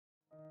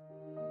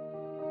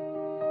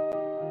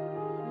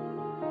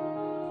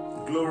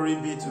Glory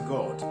be to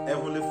God.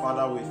 Heavenly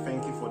Father, we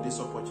thank you for this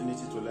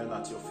opportunity to learn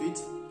at your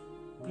feet.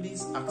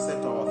 Please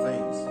accept our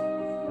thanks.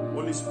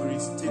 Holy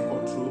Spirit, take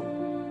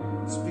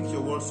control. Speak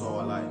your words to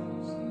our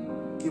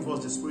lives. Give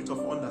us the spirit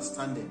of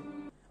understanding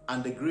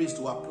and the grace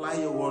to apply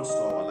your words to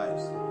our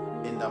lives.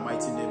 In the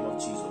mighty name of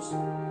Jesus.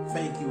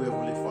 Thank you,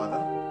 Heavenly Father.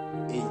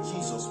 In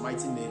Jesus'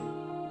 mighty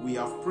name, we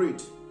have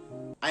prayed.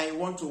 I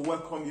want to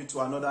welcome you to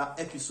another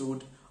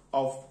episode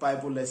of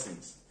Bible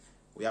Lessons.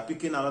 We are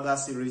picking another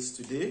series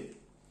today.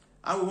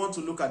 And we want to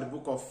look at the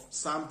book of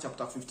Psalm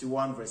chapter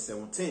 51 verse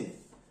 17.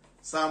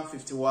 Psalm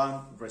 51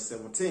 verse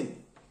 17.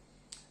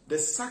 The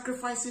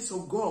sacrifices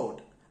of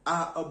God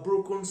are a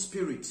broken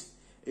spirit,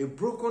 a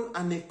broken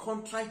and a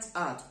contrite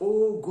heart.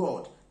 O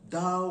God,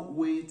 thou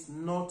wilt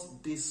not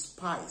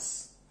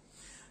despise.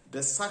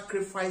 The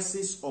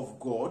sacrifices of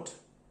God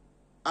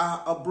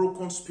are a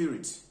broken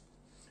spirit.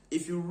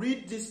 If you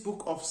read this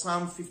book of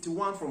Psalm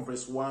 51 from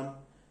verse 1,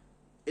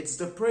 it's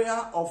the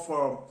prayer of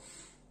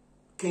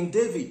King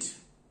David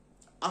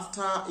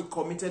after he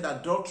committed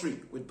adultery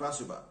with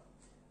Bathsheba.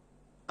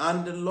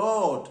 And the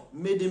Lord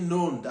made him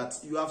known that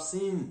you have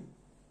sinned.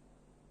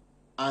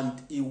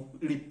 And he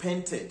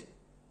repented.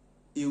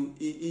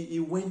 He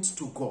went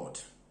to God.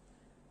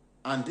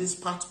 And this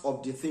part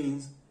of the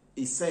things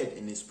he said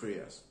in his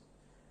prayers.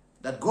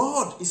 That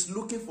God is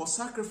looking for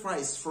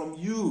sacrifice from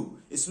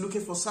you. He's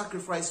looking for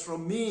sacrifice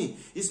from me.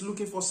 He's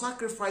looking for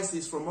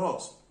sacrifices from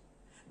us.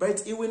 But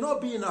he will not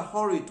be in a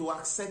hurry to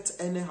accept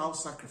anyhow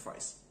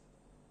sacrifice.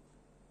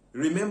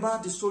 Remember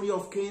the story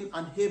of Cain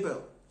and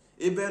Abel.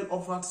 Abel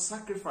offered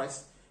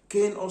sacrifice.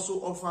 Cain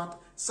also offered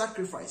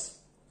sacrifice.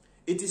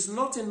 It is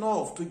not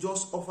enough to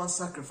just offer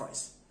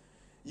sacrifice.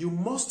 You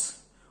must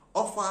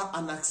offer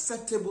an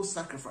acceptable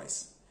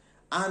sacrifice.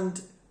 And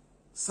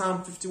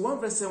Psalm 51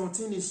 verse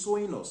 17 is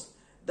showing us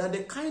that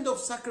the kind of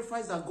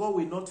sacrifice that God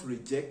will not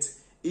reject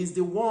is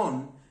the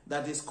one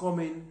that is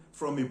coming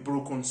from a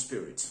broken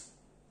spirit.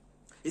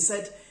 He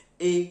said,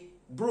 a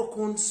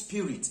broken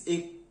spirit,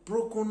 a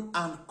broken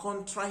and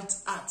contrite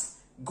heart,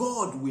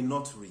 God will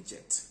not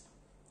reject.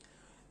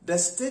 The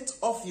state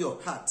of your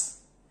heart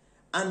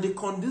and the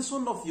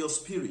condition of your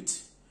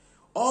spirit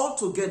all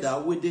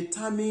together will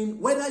determine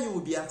whether you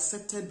will be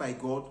accepted by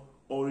God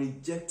or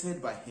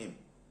rejected by Him.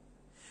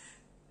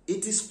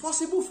 It is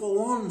possible for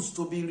ones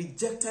to be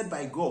rejected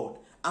by God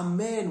and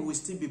men will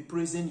still be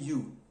praising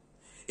you.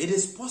 It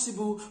is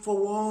possible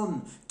for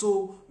one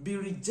to be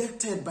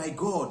rejected by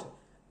God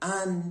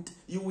and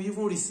you will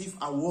even receive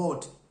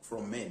award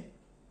from men.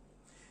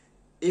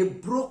 A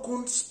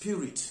broken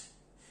spirit.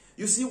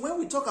 You see, when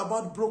we talk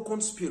about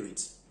broken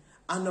spirit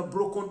and a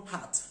broken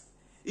heart,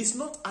 it's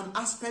not an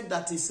aspect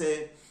that is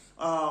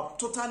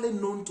totally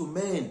known to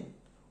men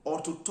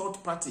or to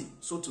third party,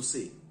 so to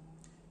say.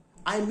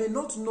 I may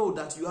not know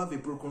that you have a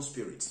broken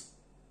spirit,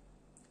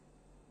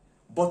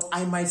 but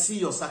I might see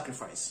your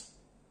sacrifice.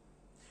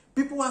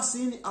 People are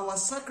seeing our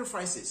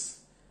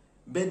sacrifices,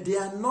 but they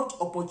are not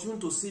opportune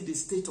to see the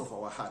state of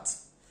our heart.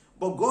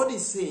 But God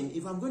is saying,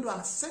 if I'm going to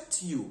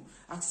accept you,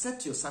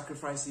 accept your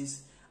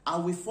sacrifices, I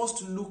will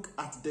first look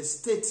at the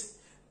state,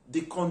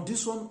 the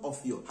condition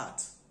of your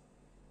heart.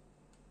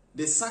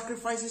 The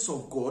sacrifices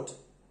of God,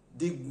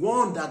 the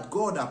one that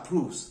God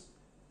approves,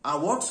 are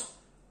what?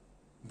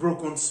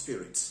 Broken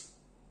spirits.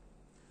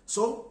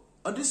 So,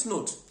 on this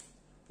note,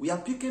 we are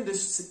picking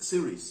this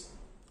series,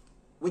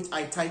 which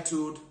I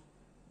titled,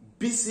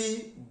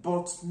 Busy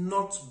but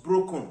Not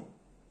Broken.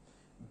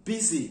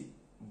 Busy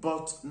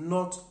but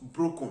not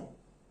broken.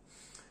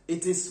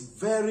 It is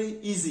very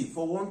easy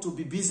for one to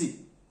be busy.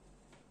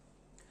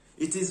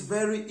 It is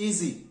very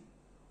easy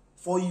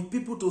for you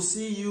people to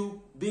see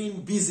you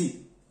being busy.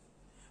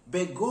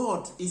 But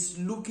God is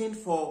looking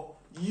for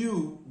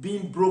you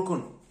being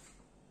broken.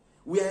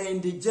 We are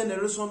in the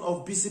generation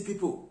of busy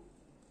people.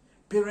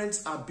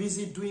 Parents are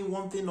busy doing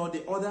one thing or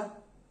the other.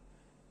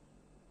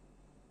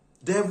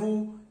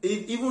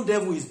 Even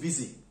devil is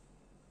busy.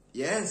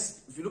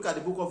 Yes, if you look at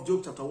the book of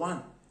Job chapter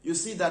 1, you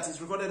see that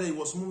it's recorded that he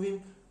was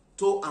moving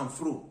to and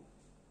fro,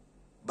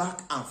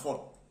 back and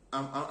forth,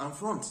 and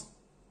front.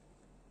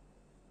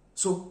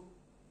 So,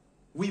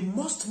 we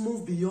must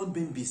move beyond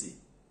being busy.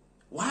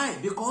 Why?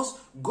 Because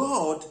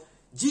God,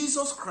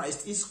 Jesus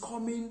Christ, is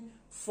coming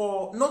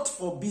for, not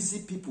for busy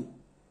people.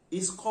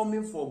 He's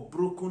coming for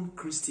broken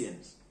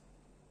Christians.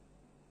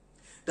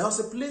 There was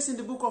a place in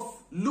the book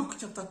of Luke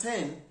chapter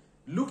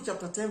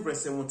 10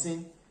 verse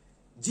 17,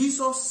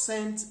 Jesus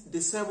sent the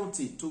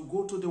 70 to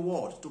go to the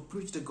world to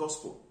preach the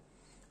gospel.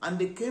 And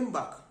they came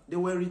back. They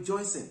were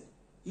rejoicing.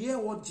 Hear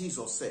what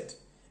Jesus said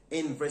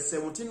in verse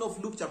 17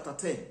 of Luke chapter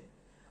 10.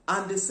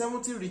 And the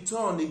 70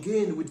 returned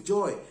again with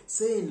joy,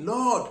 saying,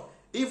 Lord,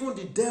 even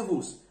the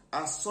devils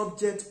are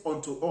subject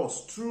unto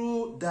us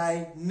through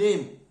thy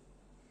name.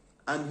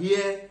 And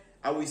here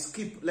I will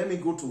skip. Let me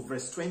go to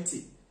verse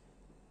 20.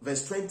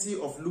 Verse 20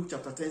 of Luke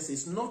chapter 10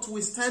 says,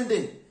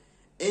 notwithstanding,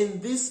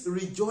 in this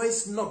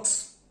rejoice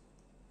not.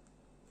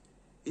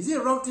 Is it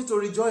a wrong thing to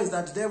rejoice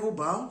that the devil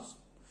bows?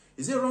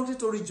 Is it a wrong thing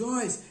to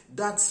rejoice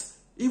that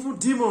evil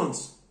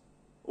demons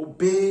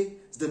obey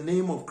the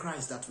name of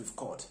Christ that we've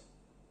called.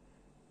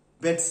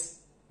 But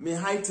may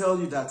I tell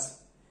you that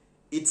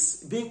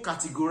it's being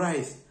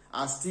categorized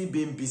as still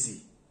being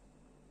busy.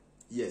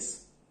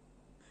 Yes.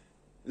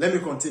 Let me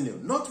continue.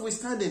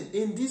 Notwithstanding,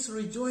 in this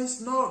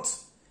rejoice not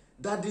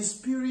that the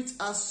spirits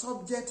are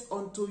subject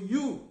unto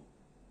you,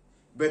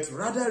 but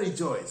rather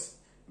rejoice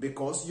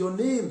because your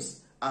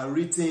names are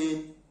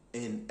written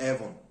in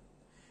heaven.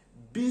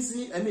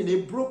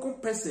 A broken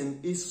person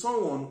is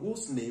someone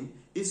whose name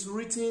is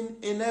written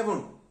in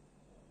heaven.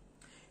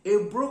 A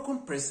broken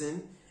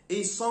person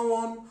is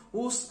someone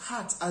whose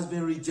heart has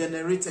been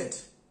regenerated.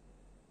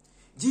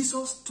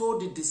 Jesus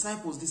told the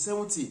disciples, the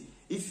 70,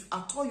 if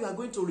at all you are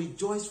going to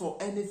rejoice for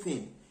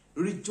anything,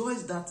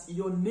 rejoice that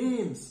your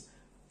names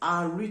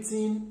are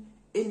written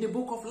in the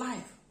book of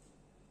life.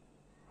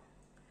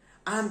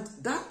 And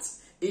that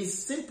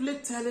is simply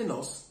telling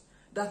us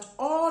that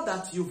all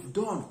that you've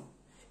done,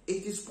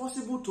 it is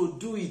possible to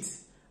do it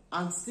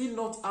and still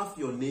not have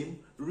your name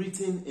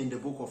written in the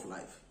book of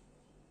life.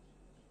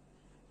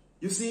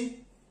 You see,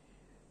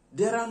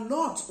 there are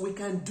lots we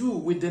can do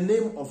with the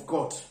name of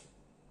God.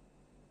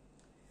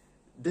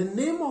 The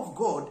name of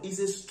God is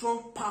a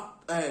strong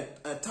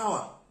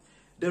tower.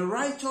 The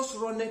righteous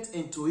runneth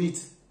into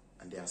it,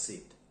 and they are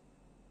saved.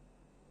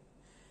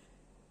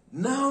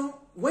 Now,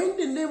 when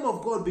the name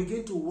of God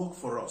begins to work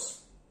for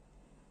us,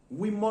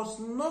 we must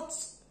not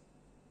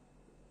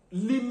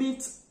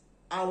limit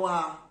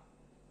our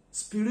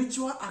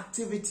spiritual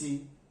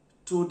activity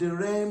to the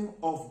realm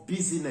of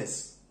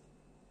busyness.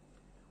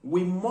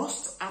 We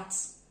must,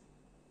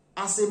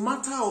 as a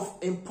matter of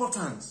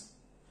importance,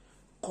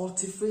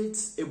 cultivate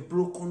a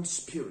broken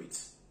spirit.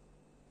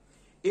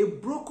 A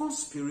broken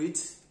spirit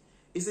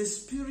is a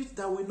spirit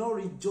that will not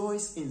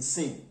rejoice in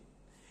sin.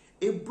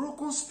 A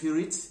broken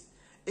spirit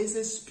is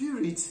a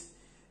spirit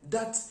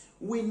that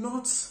will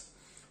not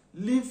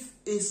live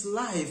his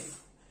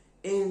life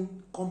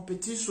in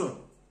competition.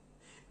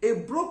 A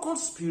broken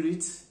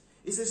spirit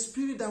is a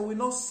spirit that will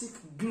not seek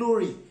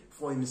glory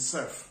for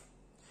himself.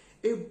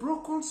 A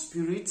broken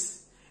spirit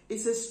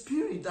is a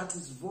spirit that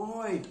is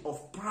void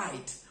of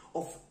pride,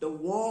 of the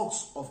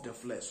works of the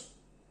flesh.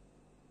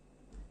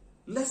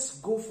 Let's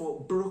go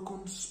for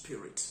broken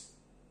spirit.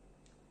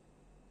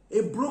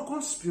 A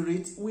broken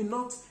spirit will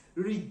not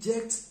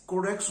reject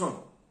correction.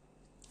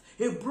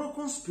 A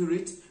broken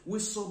spirit will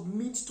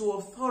submit to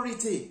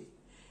authority.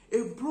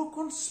 A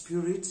broken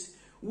spirit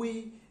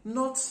will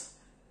not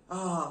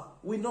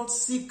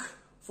seek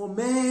for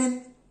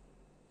men.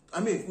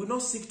 Will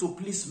not seek to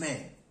please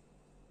men.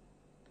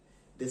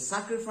 The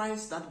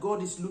sacrifice that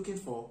God is looking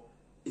for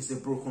is a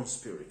broken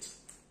spirit.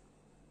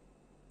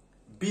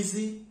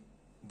 Busy,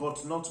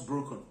 but not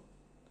broken.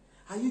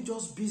 Are you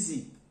just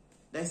busy?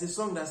 There's a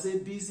song that says,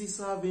 busy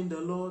serving the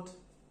Lord.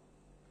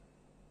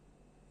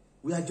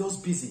 We are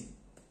just busy.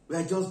 We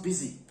are just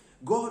busy.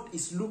 God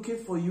is looking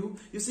for you.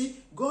 You see,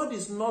 God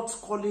is not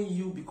calling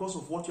you because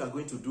of what you are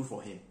going to do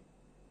for him.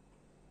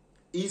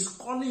 He is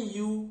calling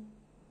you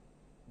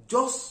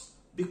just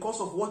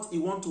because of what he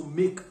wants to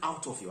make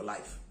out of your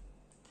life.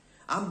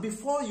 And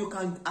before you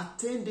can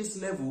attain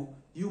this level,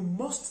 you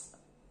must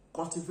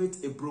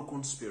cultivate a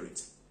broken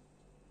spirit.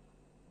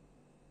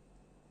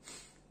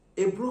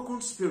 A broken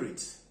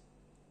spirit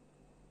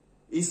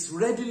is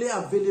readily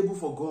available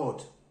for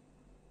God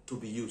to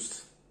be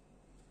used.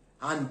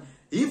 And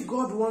if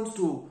God wants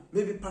to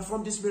maybe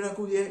perform this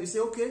miracle here, you say,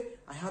 okay,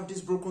 I have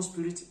this broken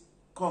spirit.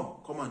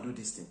 Come and do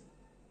this thing.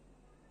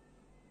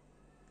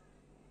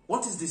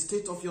 What is the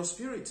state of your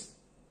spirit?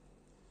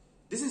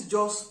 This is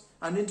just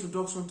an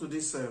introduction to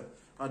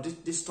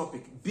this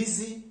topic.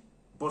 Busy,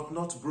 but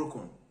not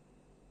broken.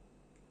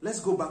 Let's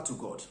go back to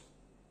God.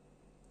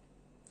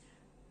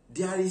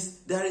 There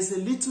is a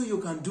little you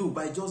can do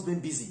by just being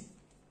busy.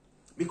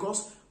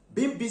 Because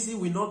being busy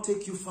will not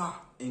take you far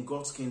in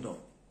God's kingdom.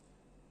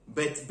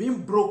 But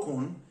being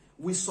broken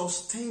will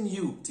sustain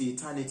you to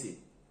eternity.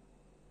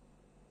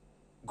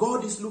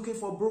 God is looking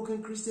for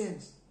broken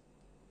Christians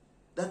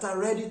that are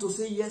ready to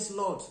say, yes,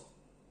 Lord.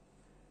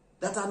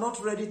 That are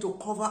not ready to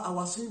cover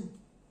our sin.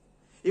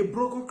 A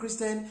broken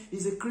Christian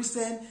is a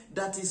Christian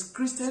that is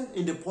Christian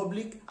in the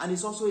public and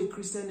is also a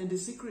Christian in the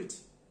secret.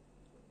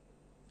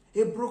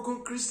 A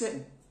broken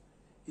Christian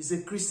is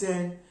a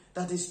Christian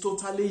that is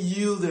totally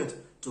yielded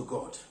to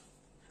God.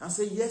 And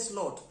say, yes,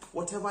 Lord,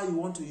 whatever you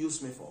want to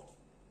use me for.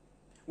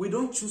 We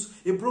don't choose.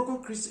 A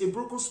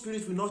broken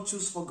spirit will not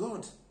choose for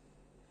God.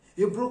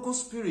 A broken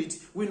spirit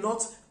will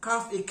not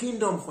carve a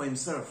kingdom for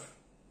himself.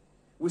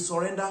 We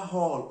surrender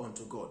all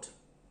unto God.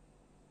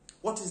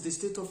 What is the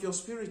state of your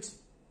spirit?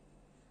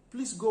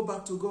 Please go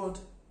back to God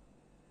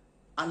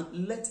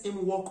and let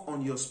him work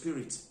on your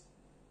spirit.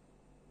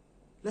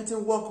 Let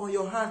him work on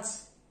your heart.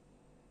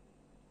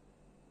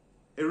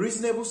 A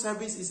reasonable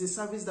service is a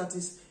service that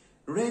is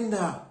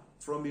rendered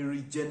from a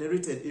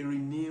regenerated, a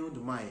renewed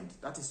mind.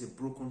 That is a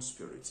broken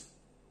spirit.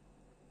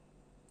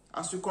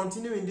 As we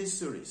continue in this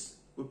series,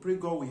 we pray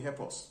God will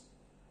help us.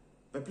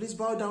 But please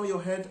bow down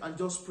your head and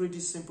just pray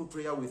this simple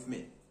prayer with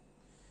me.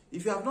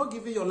 If you have not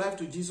given your life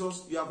to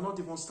Jesus, you have not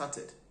even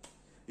started.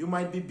 You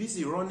might be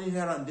busy running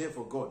here and there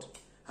for God.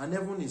 And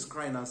heaven is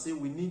crying and say,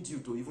 we need you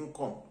to even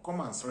come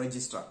and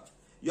register.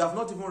 You have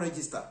not even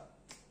registered.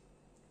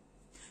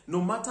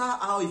 No matter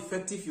how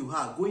effective you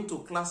are going to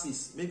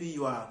classes, maybe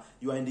you are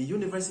in the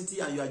university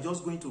and you are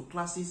just going to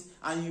classes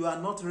and you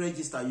are not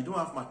registered, you don't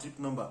have matric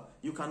number,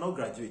 you cannot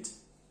graduate.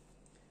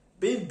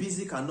 Being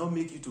busy cannot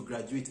make you to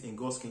graduate in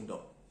God's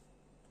kingdom.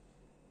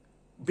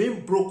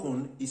 Being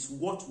broken is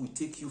what will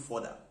take you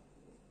further.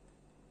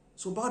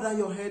 So bow down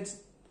your head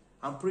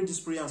and pray this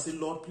prayer and say,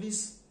 Lord,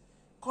 please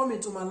come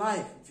into my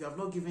life if you have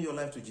not given your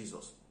life to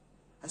Jesus.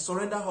 I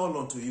surrender all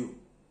unto you.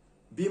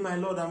 Be my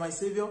Lord and my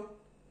Savior.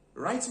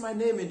 Write my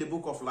name in the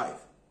book of life.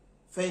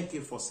 Thank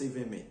you for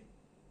saving me.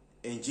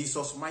 In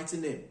Jesus' mighty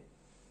name.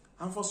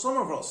 And for some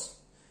of us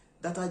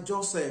that are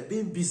just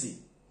being busy,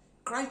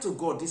 cry to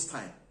God this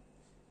time.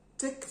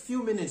 Take a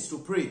few minutes to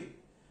pray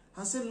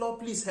and say,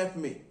 Lord, please help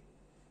me.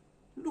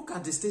 Look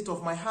at the state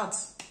of my heart.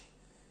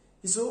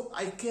 So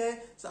I care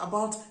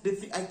about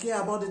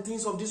the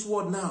things of this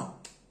world now.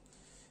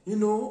 You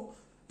know,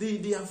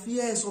 the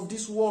affairs of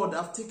this world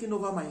have taken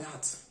over my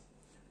heart.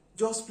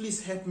 Just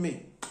please help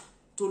me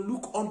to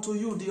look unto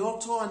you, the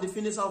author and the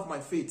finisher of my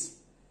faith.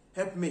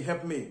 Help me,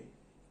 help me.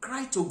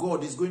 Cry to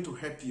God is going to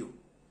help you.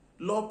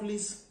 Lord,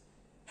 please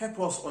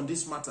help us on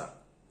this matter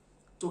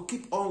to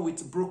keep on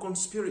with broken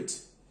spirit.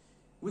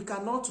 We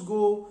cannot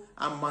go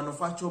and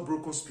manufacture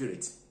broken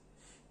spirit.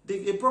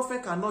 A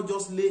prophet cannot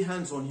just lay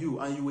hands on you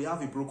and you will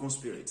have a broken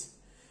spirit.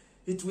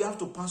 It will have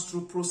to pass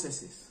through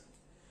processes.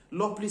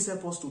 Lord, please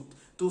help us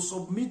to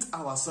submit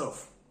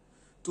ourselves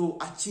to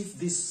achieve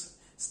this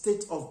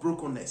state of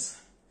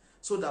brokenness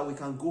so that we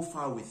can go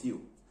far with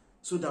you,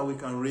 so that we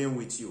can reign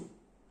with you.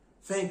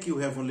 Thank you,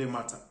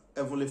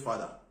 Heavenly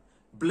Father.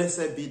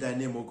 Blessed be thy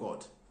name, O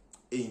God.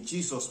 In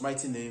Jesus'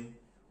 mighty name,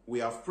 we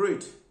have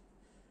prayed.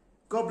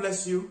 God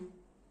bless you.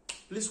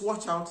 Please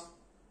watch out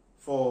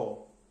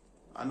for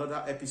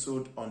another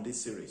episode on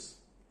this series.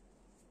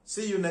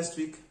 See you next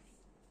week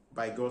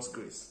by God's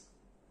grace.